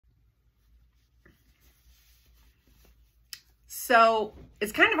So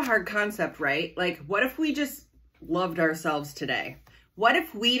it's kind of a hard concept, right? Like, what if we just loved ourselves today? What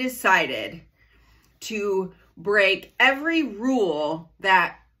if we decided to break every rule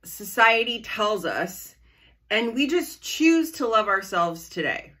that society tells us and we just choose to love ourselves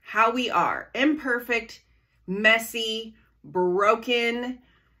today? How we are, imperfect, messy, broken,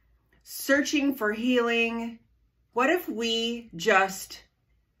 searching for healing. What if we just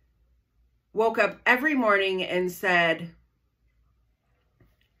woke up every morning and said,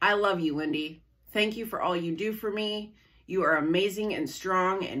 I love you, Lindy. Thank you for all you do for me. You are amazing and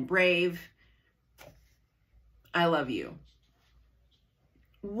strong and brave. I love you.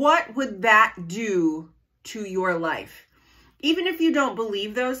 What would that do to your life? Even if you don't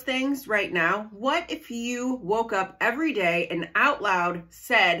believe those things right now, what if you woke up every day and out loud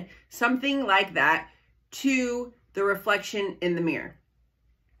said something like that to the reflection in the mirror?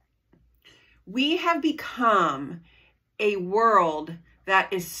 We have become a world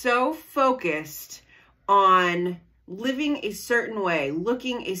that is so focused on living a certain way,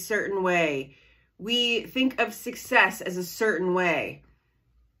 looking a certain way. We think of success as a certain way.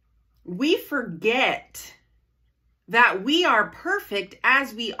 We forget that we are perfect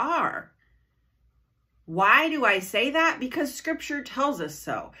as we are. Why do I say that? Because scripture tells us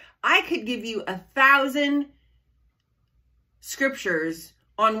so. I could give you 1,000 scriptures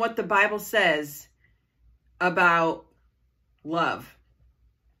on what the Bible says about love.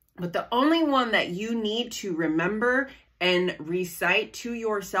 But the only one that you need to remember and recite to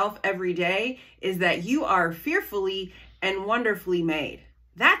yourself every day is that you are fearfully and wonderfully made.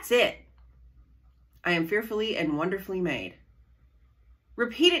 That's it. I am fearfully and wonderfully made.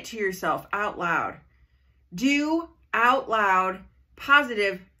 Repeat it to yourself out loud. Do out loud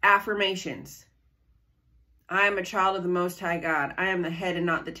positive affirmations. I am a child of the Most High God. I am the head and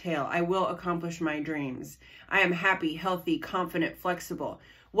not the tail. I will accomplish my dreams. I am happy, healthy, confident, flexible.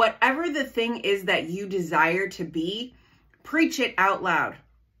 Whatever the thing is that you desire to be, preach it out loud.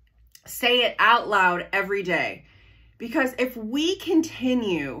 Say it out loud every day. Because if we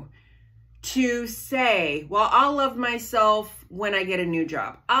continue to say, well, I'll love myself when I get a new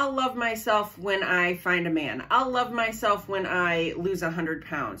job. I'll love myself when I find a man. I'll love myself when I lose 100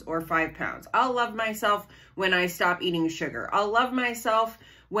 pounds or 5 pounds. I'll love myself when I stop eating sugar. I'll love myself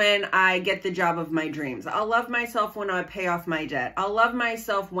when I get the job of my dreams. I'll love myself when I pay off my debt. I'll love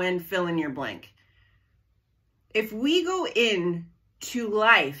myself when fill in your blank. If we go in to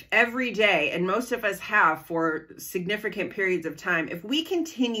life every day, and most of us have for significant periods of time, if we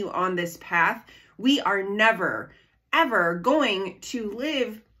continue on this path, we are never, ever going to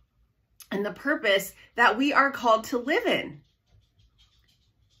live in the purpose that we are called to live in.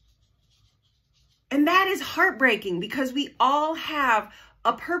 And that is heartbreaking because we all have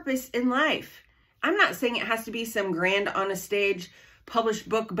a purpose in life. I'm not saying it has to be some grand on a stage, published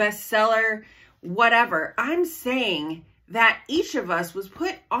book, bestseller, whatever. I'm saying that each of us was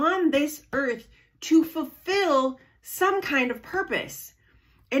put on this earth to fulfill some kind of purpose.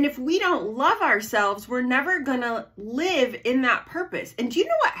 And if we don't love ourselves, we're never gonna live in that purpose. And do you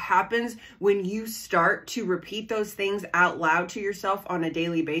know what happens when you start to repeat those things out loud to yourself on a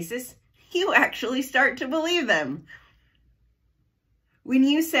daily basis? You actually start to believe them. When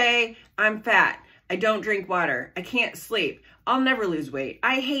you say, I'm fat, I don't drink water, I can't sleep, I'll never lose weight,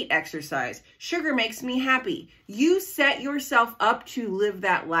 I hate exercise, sugar makes me happy, you set yourself up to live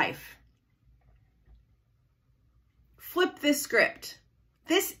that life. Flip this script.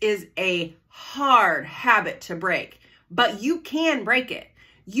 This is a hard habit to break, but you can break it.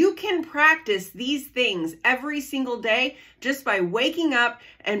 You can practice these things every single day just by waking up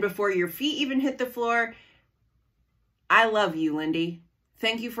and before your feet even hit the floor. I love you, Lindy.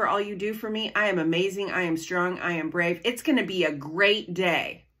 Thank you for all you do for me. I am amazing. I am strong. I am brave. It's going to be a great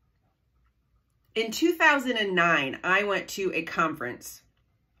day. In 2009, I went to a conference.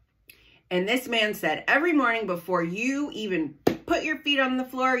 And this man said, every morning before you even put your feet on the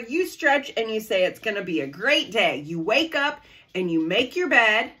floor, you stretch and you say, it's going to be a great day. You wake up and you make your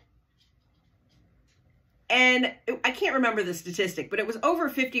bed. And I can't remember the statistic, but it was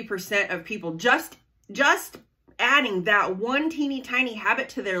over 50% of people just adding that one teeny tiny habit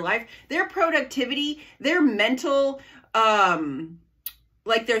to their life, their productivity, their mental,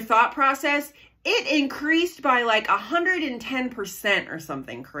 like their thought process, it increased by like 110% or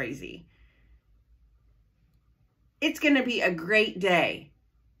something crazy. It's going to be a great day.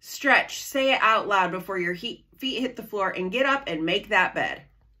 Stretch, say it out loud before your feet hit the floor and get up and make that bed.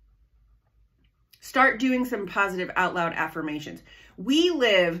 Start doing some positive out loud affirmations. We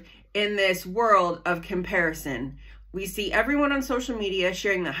live in this world of comparison. We see everyone on social media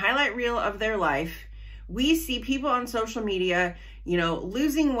sharing the highlight reel of their life. We see people on social media, you know,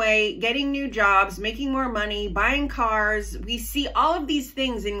 losing weight, getting new jobs, making more money, buying cars. We see all of these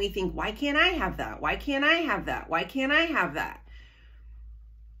things and we think, why can't I have that? Why can't I have that? Why can't I have that?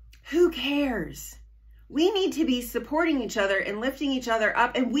 Who cares? We need to be supporting each other and lifting each other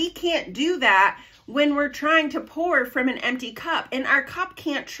up. And we can't do that when we're trying to pour from an empty cup. And our cup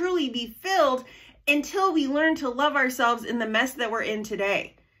can't truly be filled until we learn to love ourselves in the mess that we're in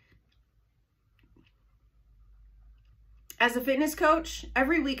today. As a fitness coach,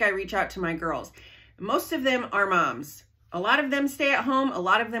 every week I reach out to my girls. Most of them are moms. A lot of them stay at home. A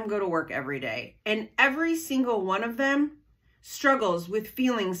lot of them go to work every day. And every single one of them struggles with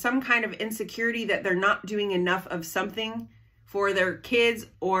feeling some kind of insecurity that they're not doing enough of something for their kids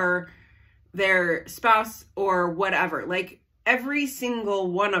or their spouse or whatever. Like every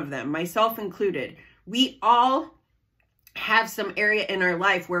single one of them, myself included, we all have some area in our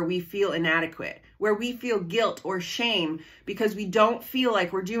life where we feel inadequate, where we feel guilt or shame because we don't feel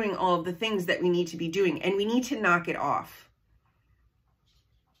like we're doing all of the things that we need to be doing, and we need to knock it off.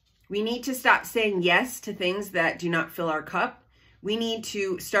 We need to stop saying yes to things that do not fill our cup. We need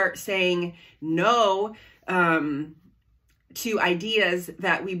to start saying no to ideas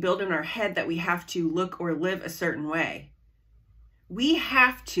that we build in our head that we have to look or live a certain way. We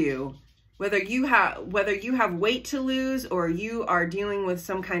have to, whether you have weight to lose, or you are dealing with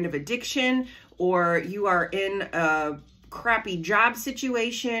some kind of addiction, or you are in a crappy job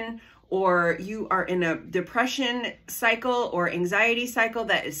situation, or you are in a depression cycle or anxiety cycle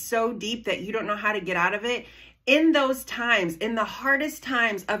that is so deep that you don't know how to get out of it. In those times, in the hardest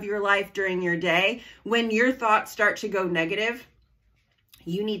times of your life during your day, when your thoughts start to go negative,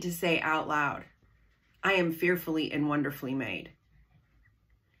 you need to say out loud, I am fearfully and wonderfully made.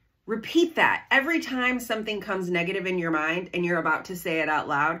 Repeat that every time something comes negative in your mind and you're about to say it out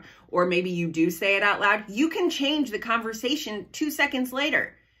loud, or maybe you do say it out loud. You can change the conversation 2 seconds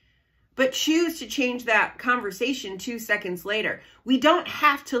later, but choose to change that conversation 2 seconds later. We don't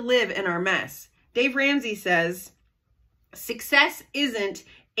have to live in our mess. Dave Ramsey says, success isn't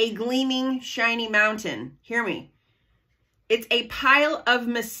a gleaming, shiny mountain. Hear me. It's a pile of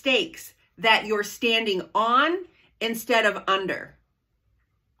mistakes that you're standing on instead of under.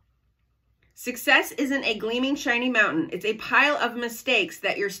 Success isn't a gleaming, shiny mountain. It's a pile of mistakes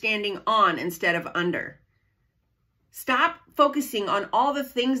that you're standing on instead of under. Stop focusing on all the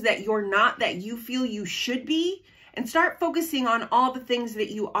things that you're not, that you feel you should be, and start focusing on all the things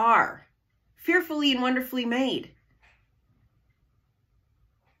that you are. Fearfully and wonderfully made.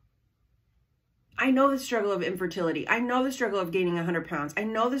 I know the struggle of infertility. I know the struggle of gaining 100 pounds. I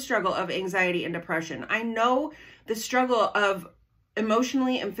know the struggle of anxiety and depression. I know the struggle of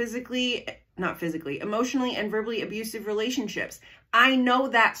emotionally and emotionally and verbally abusive relationships. I know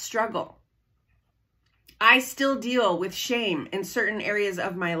that struggle. I still deal with shame in certain areas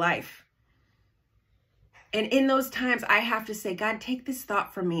of my life. And in those times, I have to say, God, take this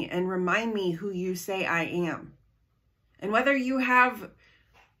thought from me and remind me who you say I am. And whether you have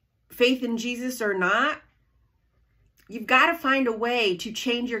faith in Jesus or not, you've got to find a way to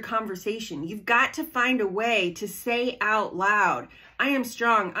change your conversation. You've got to find a way to say out loud, I am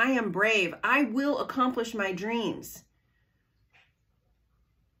strong, I am brave, I will accomplish my dreams.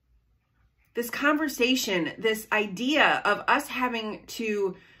 This conversation, this idea of us having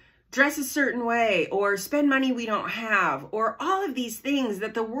to dress a certain way or spend money we don't have, or all of these things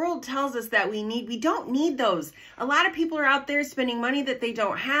that the world tells us that we need, we don't need those. A lot of people are out there spending money that they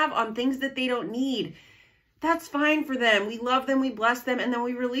don't have on things that they don't need. That's fine for them. We love them, we bless them, and then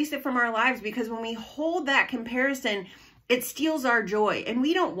we release it from our lives, because when we hold that comparison, it steals our joy. And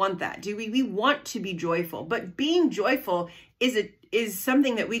we don't want that, do we? We want to be joyful, but being joyful is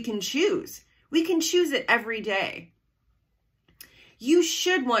something that we can choose. We can choose it every day. You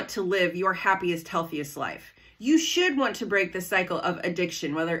should want to live your happiest, healthiest life. You should want to break the cycle of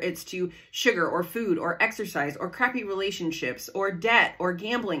addiction, whether it's to sugar or food or exercise or crappy relationships or debt or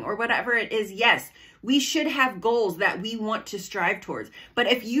gambling or whatever it is. Yes, we should have goals that we want to strive towards. But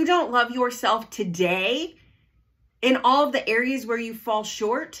if you don't love yourself today in all of the areas where you fall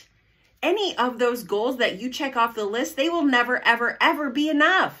short, any of those goals that you check off the list, they will never, ever, ever be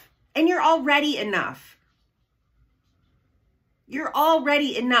enough. And you're already enough. You're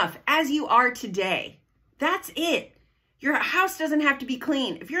already enough as you are today. That's it. Your house doesn't have to be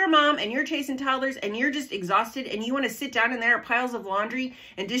clean. If you're a mom and you're chasing toddlers and you're just exhausted and you want to sit down and there are piles of laundry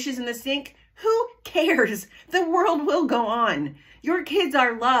and dishes in the sink, who cares? The world will go on. Your kids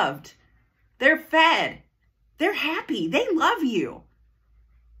are loved. They're fed. They're happy. They love you.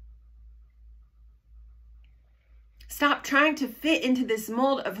 Stop trying to fit into this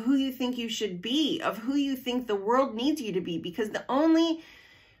mold of who you think you should be, of who you think the world needs you to be, because the only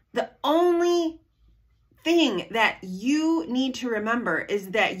thing that you need to remember is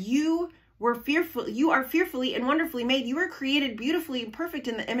that you are fearfully and wonderfully made. You were created beautifully and perfect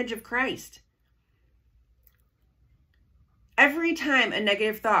in the image of Christ. Every time a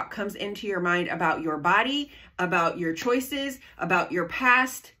negative thought comes into your mind about your body, about your choices, about your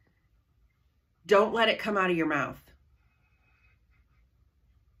past, don't let it come out of your mouth.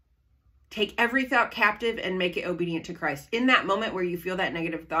 Take every thought captive and make it obedient to Christ. In that moment where you feel that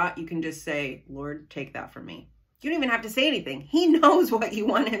negative thought, you can just say, Lord, take that from me. You don't even have to say anything. He knows what you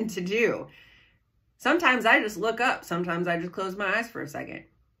want him to do. Sometimes I just look up. Sometimes I just close my eyes for a second.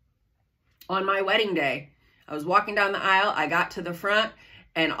 On my wedding day, I was walking down the aisle. I got to the front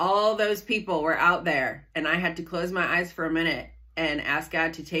and all those people were out there. And I had to close my eyes for a minute and ask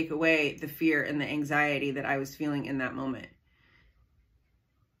God to take away the fear and the anxiety that I was feeling in that moment.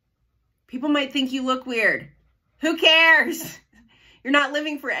 People might think you look weird. Who cares? You're not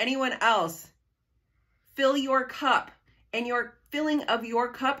living for anyone else. Fill your cup, and your filling of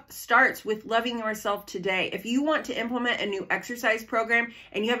your cup starts with loving yourself today. If you want to implement a new exercise program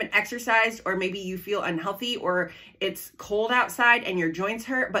and you haven't exercised, or maybe you feel unhealthy or it's cold outside and your joints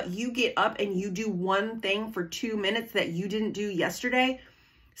hurt, but you get up and you do one thing for 2 minutes that you didn't do yesterday,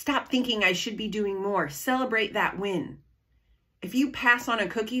 stop thinking I should be doing more. Celebrate that win. If you pass on a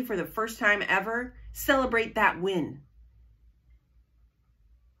cookie for the first time ever, celebrate that win.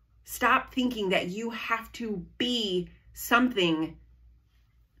 Stop thinking that you have to be something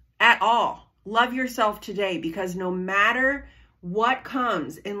at all. Love yourself today, because no matter what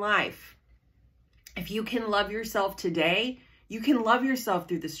comes in life, if you can love yourself today, you can love yourself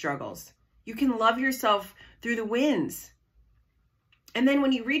through the struggles. You can love yourself through the wins. And then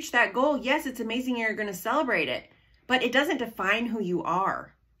when you reach that goal, yes, it's amazing, you're going to celebrate it. But it doesn't define who you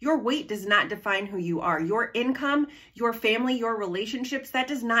are. Your weight does not define who you are. Your income, your family, your relationships, that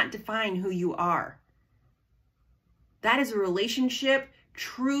does not define who you are. That is a relationship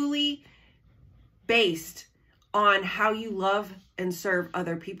truly based on how you love and serve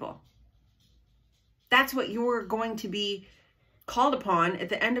other people. That's what you're going to be called upon at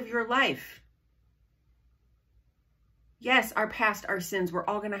the end of your life. Yes, our past, our sins, we're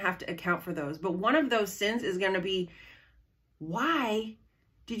all going to have to account for those. But one of those sins is going to be, why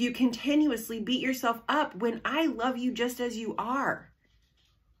did you continuously beat yourself up when I love you just as you are?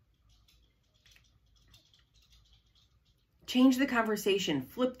 Change the conversation.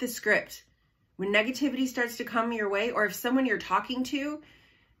 Flip the script. When negativity starts to come your way, or if someone you're talking to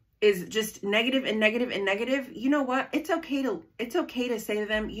is just negative and negative and negative, you know what? It's okay to say to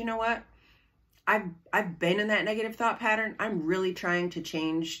them, you know what? I've been in that negative thought pattern. I'm really trying to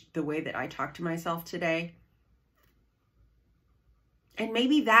change the way that I talk to myself today. And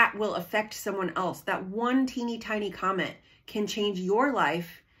maybe that will affect someone else. That one teeny tiny comment can change your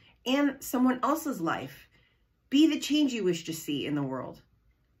life and someone else's life. Be the change you wish to see in the world.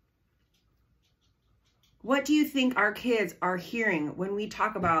 What do you think our kids are hearing when we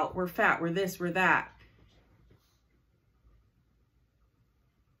talk about we're fat, we're this, we're that?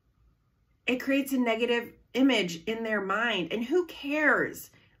 It creates a negative image in their mind. And who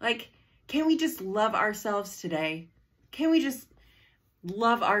cares? Like, can we just love ourselves today? Can we just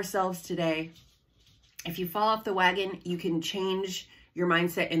love ourselves today? If you fall off the wagon, you can change your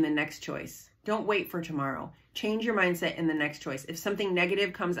mindset in the next choice. Don't wait for tomorrow. Change your mindset in the next choice. If something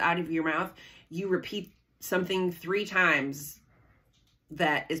negative comes out of your mouth, you repeat something 3 times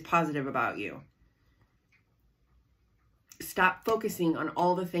that is positive about you. Stop focusing on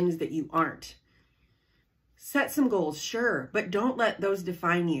all the things that you aren't. Set some goals, sure, but don't let those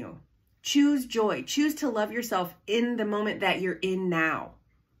define you. Choose joy. Choose to love yourself in the moment that you're in now.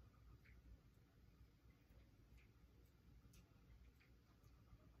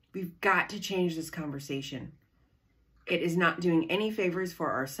 We've got to change this conversation. It is not doing any favors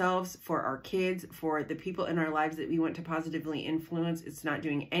for ourselves, for our kids, for the people in our lives that we want to positively influence. It's not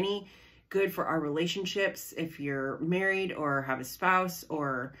doing any good for our relationships. If you're married or have a spouse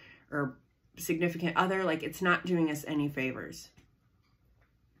or significant other, like, it's not doing us any favors.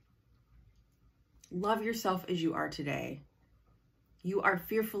 Love yourself as you are today. You are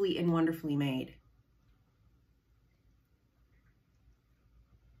fearfully and wonderfully made.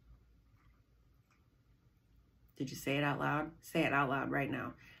 Did you say it out loud? Say it out loud right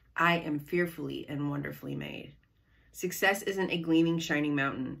now. I am fearfully and wonderfully made. Success isn't a gleaming, shining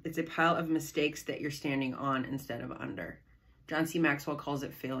mountain. It's a pile of mistakes that you're standing on instead of under. John C. Maxwell calls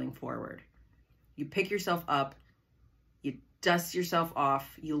it failing forward. You pick yourself up, you dust yourself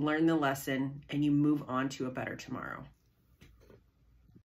off, you learn the lesson, and you move on to a better tomorrow.